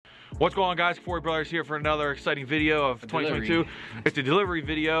What's going on, guys? Corey Brothers here for another exciting video of 2022. It's a delivery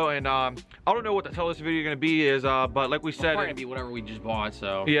video, and I don't know what the title of this video is going to be, but like we said, it's going to be whatever we just bought.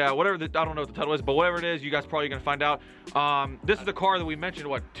 So yeah, whatever. I don't know what the title is, but whatever it is, you guys probably going to find out. This is the car that we mentioned,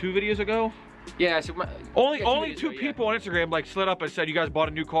 what, 2 videos ago? Yeah, so only two people on Instagram like slid up and said you guys bought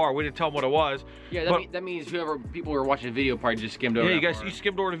a new car. We didn't tell them what it was. Yeah, that means whoever people who were watching the video probably just skimmed over. Yeah, you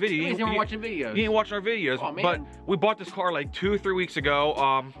skimmed over the video. You weren't watching videos. You ain't watching our videos. Oh, man. But we bought this car like 2-3 weeks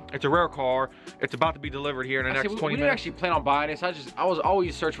ago. It's a rare car. It's about to be delivered here in the next 20 minutes. We didn't actually plan on buying this. I was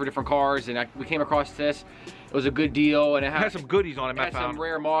always searching for different cars, and we came across this. It was a good deal, and it had some goodies on it. Had some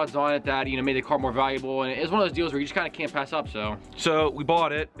rare mods on it that made the car more valuable, and it was one of those deals where you just kind of can't pass up. So we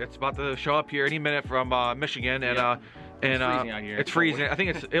bought it. It's about to show up here any minute from Michigan, and it's freezing out here. It's freezing. I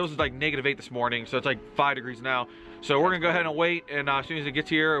think it was like -8 this morning, so it's like 5 degrees now. So we're gonna go ahead and wait, and as soon as it gets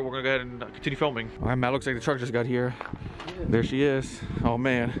here, we're gonna go ahead and continue filming. All right, Matt. Looks like the truck just got here. There she is. Oh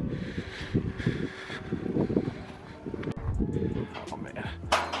man. Oh man.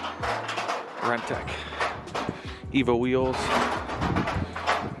 RENNtech. Evo wheels.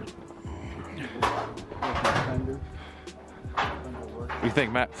 What do you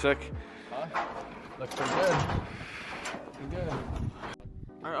think, Matt? Sick? Looks pretty good. Pretty good.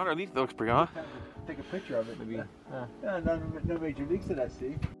 Underneath it looks pretty, huh? Take a picture of it, maybe. No major leaks that I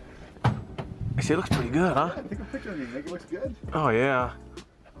see. I see it looks pretty good, huh? Yeah, take a picture of it, make it looks good. Oh yeah.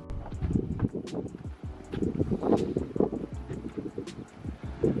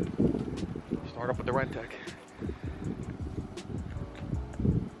 Start up with the RENNtech.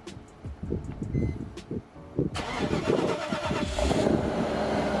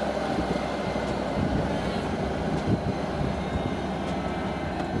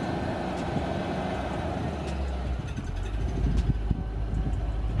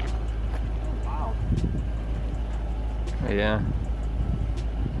 yeah.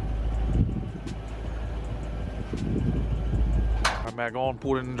 Alright, Matt, go on,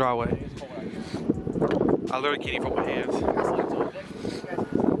 pull it in the driveway. I literally can't even from my hands.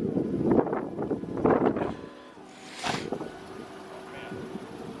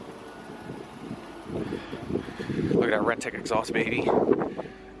 Look at that RENNtech exhaust, baby.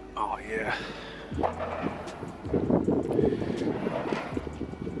 Oh yeah.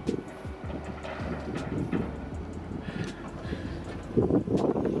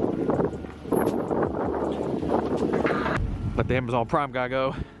 Let the Amazon Prime guy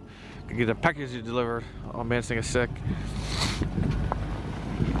go. Can get the package delivered. Oh man, this thing is sick.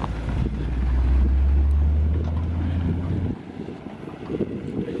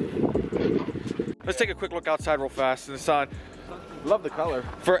 Let's take a quick look outside real fast in the sun. Love the color.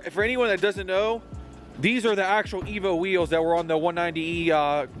 For anyone that doesn't know, these are the actual Evo wheels that were on the 190E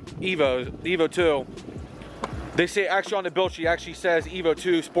Evo 2. They say actually on the build sheet actually says Evo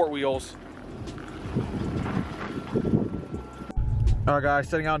 2 sport wheels. All right, guys,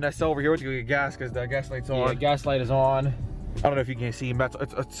 setting out in SL over here with the gas because the gas light's on. Yeah, gas light is on. I don't know if you can see, Matt.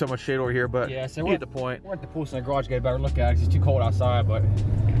 It's so much shade over here, but yeah, so you get the point. We're at the pool in the garage to get a better look at it. It's too cold outside, but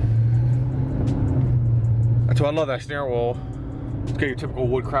that's why I love that steering wheel. It's got your typical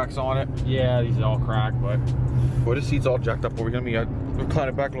wood cracks on it. Yeah, these are all cracked, but boy, this seat's all jacked up. We're gonna recline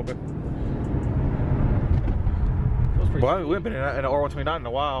it back a little bit. Well, we haven't been in an R129 in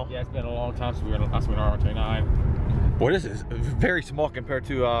a while. Yeah, it's been a long time since we were last in an R129. Boy, this is very small compared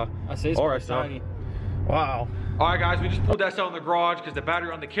to I say it's RS. tiny. Wow. All right, guys, we just pulled that out in the garage because the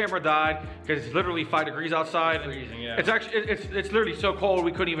battery on the camera died because it's literally 5 degrees outside. It's freezing, yeah. It's actually it's literally so cold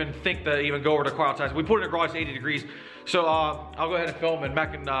we couldn't even think to even go over to the car outside. So we put it in the garage at 80 degrees. So I'll go ahead and film, and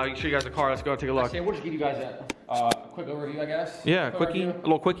Matt can show you guys the car. Let's go take a look. We'll just give you guys a quick overview, I guess. Yeah, quickie, a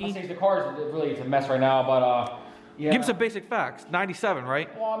little quickie. The car is really a mess right now, but yeah. Give me some basic facts. 97, right?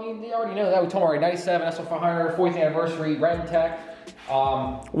 Well, I mean, they already know that. We told them already. 97, SL500, 40th anniversary, RENNtech.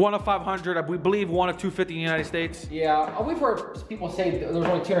 1 of 500, we believe 1 of 250 in the United States. Yeah, we've heard people say there's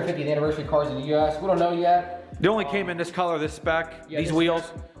only 250th anniversary cars in the US. We don't know yet. They only came in this color, this spec, yeah, these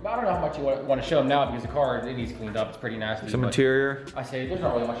wheels. I don't know how much you want to show them now because the car, it needs cleaned up. It's pretty nasty. Some interior. I say there's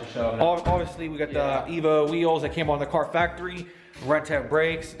not really much to show them now. Obviously, we got the Evo wheels that came on the car factory. RENNtech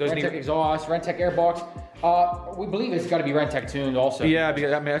brakes. RENNtech exhaust, RENNtech airbox. We believe it's got to be RENNtech tuned also. Yeah,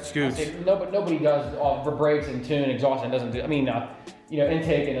 because I mean that's scoots. Nobody does for brakes and tune exhaust and doesn't do. I mean,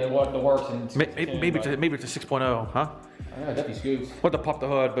 intake and the works and maybe it's a 6.0, huh? I know, definitely scoots. What to pop the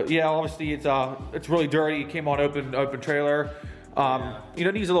hood, but yeah, obviously it's really dirty. It came on open trailer.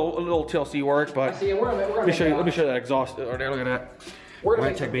 It needs a little TLC work, but let me show you that exhaust. Look at that. We're gonna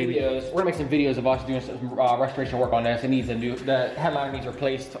make some videos. We're gonna make some videos of us doing some restoration work on this. It needs the headliner needs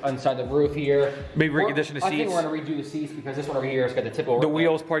replaced inside the roof here. Maybe recondition the seats. I think we're gonna redo the seats because this one over here has got the tip over. The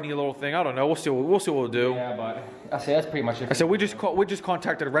wheels probably need a little thing. I don't know. We'll see what we'll do. Yeah, but I say that's pretty much it. I said we just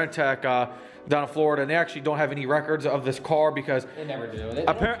contacted RENNtech down in Florida, and they actually don't have any records of this car because they never do.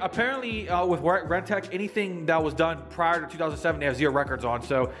 Apparently, with RENNtech, anything that was done prior to 2007, they have 0 records on.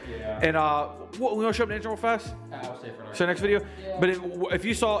 So, yeah. And we want to show up the engine real fast. I'll stay for So next video. Yeah. But if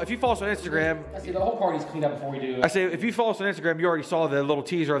you follow us on Instagram, I see the whole car needs cleaned up before we do. I say if you follow us on Instagram, you already saw the little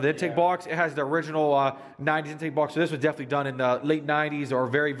teaser of the intake box. It has the original 90s intake box. So this was definitely done in the late 90s or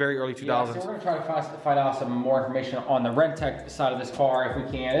very, very early 2000s. Yeah, so we're gonna try to find out some more information on the RENNtech side of this car if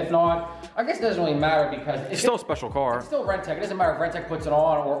we can. If not, I guess it doesn't really matter because it's still a special car. It's still RENNtech. It doesn't matter if RENNtech puts it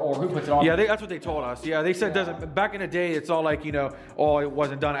on or who puts it on. Yeah, that's what they told us. Yeah, they said doesn't. Back in the day, it's all like it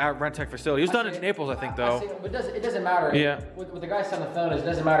wasn't done at RENNtech facility. It was done in Naples, I think, though. But it doesn't matter. Yeah. What the guy said on the phone is it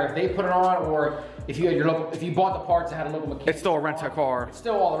doesn't matter if they put it on or if you bought the parts and had a local mechanic. It's still a RENNtech car. It's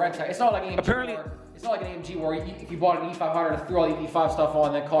still all the RENNtech. It's not like AMG. Apparently. It's not like an AMG where if you bought an E500 and threw all the E5 stuff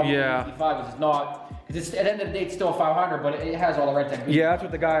on, then called it an E5. It's not. Because at the end of the day, it's still a 500, but it has all the RENNtech. Yeah, that's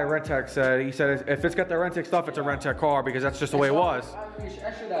what the guy at RENNtech said. He said if it's got the RENNtech stuff, it's a RENNtech car because that's just the way it was. I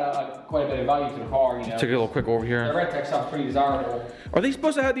should add quite a bit of value to the car. Take a little quick over here. The RENNtech stuff's pretty desirable. Are they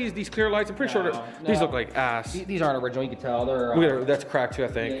supposed to have these clear lights? I'm pretty sure these look like ass. These aren't original. You can tell they're. That's cracked too, I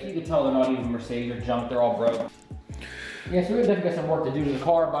think. Yeah, you can tell they're not even Mercedes or junk. They're all broke. Yeah, so we definitely got some work to do to the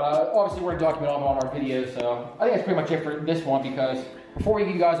car, but obviously we're going to document all on our videos, so I think that's pretty much it for this one because before we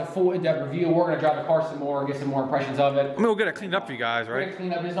give you guys a full in-depth review, we're going to drive the car some more and get some more impressions of it. I mean, we'll get it cleaned up for you guys, right? We're going to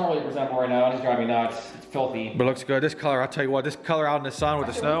clean up. It's not really presentable right now. It's driving me nuts. It's filthy. But it looks good. This color, I'll tell you what, this color out in the sun with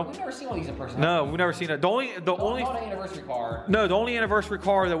the snow. We've never seen one of these in person. No, we've never seen it. The only not an anniversary car. No, the only anniversary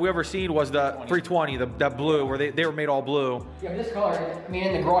car that we ever seen was the 320, that blue, where they were made all blue. Yeah, but this color, I mean,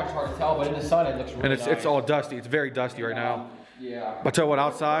 in the garage it's hard to tell, but in the sun it looks really and nice. it's all dusty. It's very dusty right now. Yeah. But tell you what,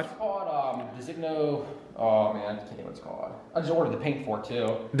 outside. It's called Designo. Oh man, I can't think what it's called. I just ordered the paint for it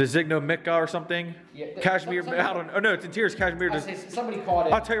too. Designo Mika or something? Yeah. Cashmere. I don't know. Oh, no, it's interiors cashmere. Somebody called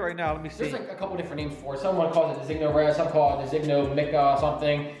it. I'll tell you right now. Let me see. There's like a couple different names for it. Someone calls it Designo Red. Some call it Designo Mika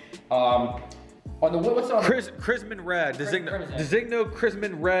something. On the what's it on? Crisman Red. Designo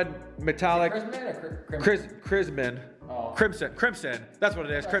Crisman Red Metallic. Crisman or Crimson? Crisman. Oh. Crimson. That's what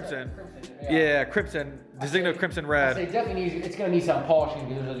it is. Crimson. Yeah, Crimson. Designo Crimson Red. I say definitely it's gonna need some polishing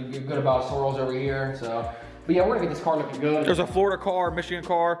because there's a good amount of swirls over here. So, but yeah, we're gonna get this car looking good. There's a Florida car, Michigan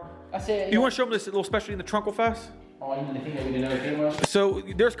car. I say. You want to show them this little specialty in the trunk real fast? Oh, you need the thing that we didn't know it came with? So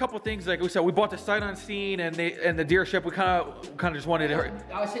there's a couple of things, like we said, we bought the sight unseen and the dealership. We kind of just wanted to.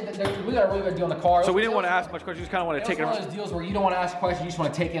 I would say that we got a really good deal on the car. So we didn't want to ask much questions. We just kind of want to take it. It's one of those deals where you don't want to ask questions. You just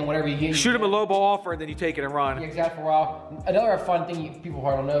want to take in whatever you get. Shoot them a low ball offer and then you take it and run. Yeah, exactly. For a while. Another fun thing people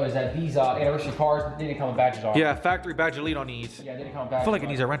probably don't know is that these anniversary cars didn't come with badges on. Yeah, factory badge elite on these. Yeah, they didn't come with badges. I feel like it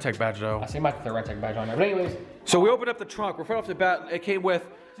needs a RENNtech badge though. I say it might put the RENNtech badge on there. But anyways. So we opened up the trunk. Right off the bat, it came with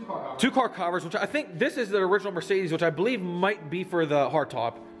two car covers, which I think this is the original Mercedes, which I believe might be for the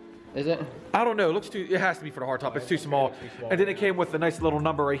hardtop. Is it? I don't know. It has to be for the hardtop. It's too small. And then it came with a nice little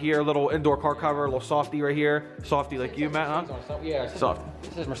number right here, a little indoor car cover, a little softy right here. Softy like you, Matt, huh? Yeah, soft.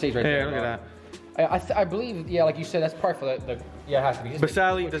 This is Mercedes right there. Yeah, look at that. I believe, yeah, like you said, that's part for the yeah, it has to be. But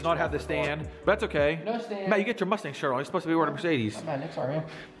sadly, it does not have the stand. But that's okay. No stand. Matt, you get your Mustang shirt on. You're supposed to be wearing a Mercedes. Oh, man, sorry, man.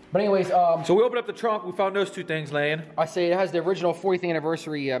 But anyways, so we opened up the trunk. We found those two things laying. I say it has the original 40th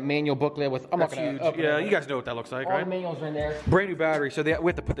anniversary manual booklet with. That's huge. Yeah, you guys know what that looks like, all right? All the manuals are in there. Brand new battery, so we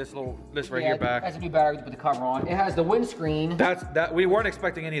have to put this right here back. It has a new battery to put the cover on. It has the windscreen. We weren't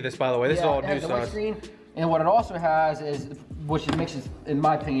expecting any of this, by the way. This is all new to us. Windscreen, and what it also has is, which makes it, in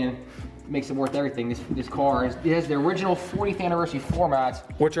my opinion, makes it worth everything. This car it has the original 40th anniversary floor mats,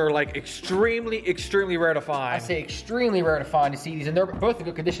 which are like extremely rare to find. I say extremely rare to find to see these, and they're both in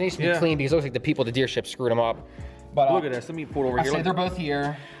good condition. They used to be clean because it looks like the people at the dealership screwed them up. But look at this. Let me pull it over here. I say they're both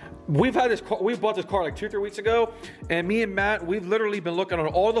here. We've had this car, we bought this car like 2 or 3 weeks ago, and me and Matt, we've literally been looking on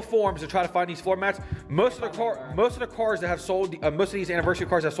all the forums to try to find these floor mats. Most of the cars that have sold, most of these anniversary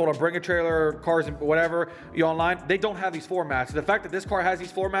cars that sold on Bring a Trailer, cars and whatever, online, they don't have these floor mats. The fact that this car has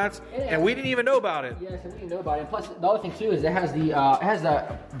these floor mats, and we didn't even know about it. Yes, we didn't know about it. And plus, the other thing too is it has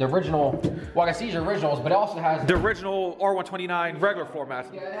the original. Well, I guess these are originals, but it also has the original R129 regular floor mats.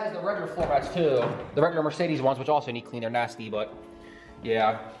 Yeah, it has the regular floor mats too. The regular Mercedes ones, which also need clean. They're nasty, but.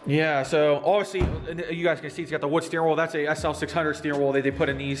 Yeah. Yeah, so obviously, you guys can see it's got the wood steering wheel. That's a SL600 steering wheel they put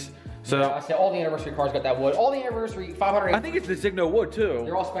in these. So yeah, I say all the anniversary cars got that wood. All the anniversary 500. I think it's the Designo wood too.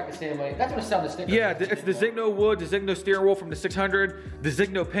 They're all spec the same way. That's what it sounds the sticker. Yeah, it's the Designo wood, Designo steering wheel from the 600,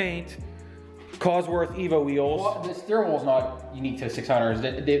 Designo paint. Cosworth Evo wheels. Well, the steering wheel's not unique to the 600s.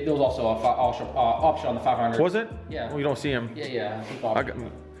 There was also an option on the 500. Was it? Yeah. Well, you don't see them. Yeah.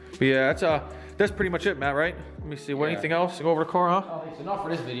 But yeah, that's pretty much it, Matt, right? Let me see. What, anything else? Go over the car, huh? I don't think it's enough for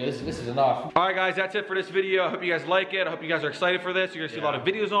this video. This is enough. All right, guys, that's it for this video. I hope you guys like it. I hope you guys are excited for this. You're gonna see a lot of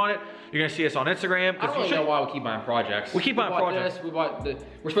videos on it. You're gonna see us on Instagram. I don't really know why we keep buying projects. We keep buying projects.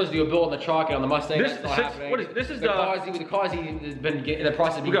 We're supposed to do a build on the truck and on the Mustang. That's not happening. The Kazi has been in the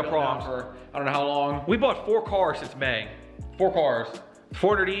process of being built now for I don't know how long. We bought 4 cars since May. 4 cars.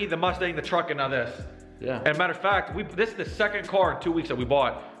 400E, the Mustang, the truck, and now this. Yeah. And matter of fact, this is the second car in 2 weeks that we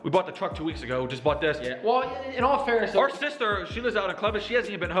bought. We bought the truck 2 weeks ago. Just bought this. Yeah. Well, in all fairness, our sister, she lives out in Cleveland. She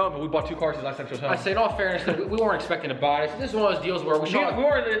hasn't even been home, and we bought 2 cars since last time she was home. I say, in all fairness, we weren't expecting to buy this. This is one of those deals where we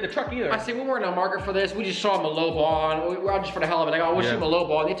weren't in the truck either. I say we weren't in the market for this. We just saw them a low ball, and we're out just for the hell of it. They go, we'll shoot them a low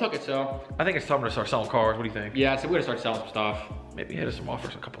ball, and they took it. So I think it's time to start selling cars. What do you think? Yeah, so we're gonna start selling some stuff. Maybe hit us some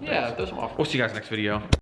offers a couple days. Yeah, throw some offers. We'll see you guys next video.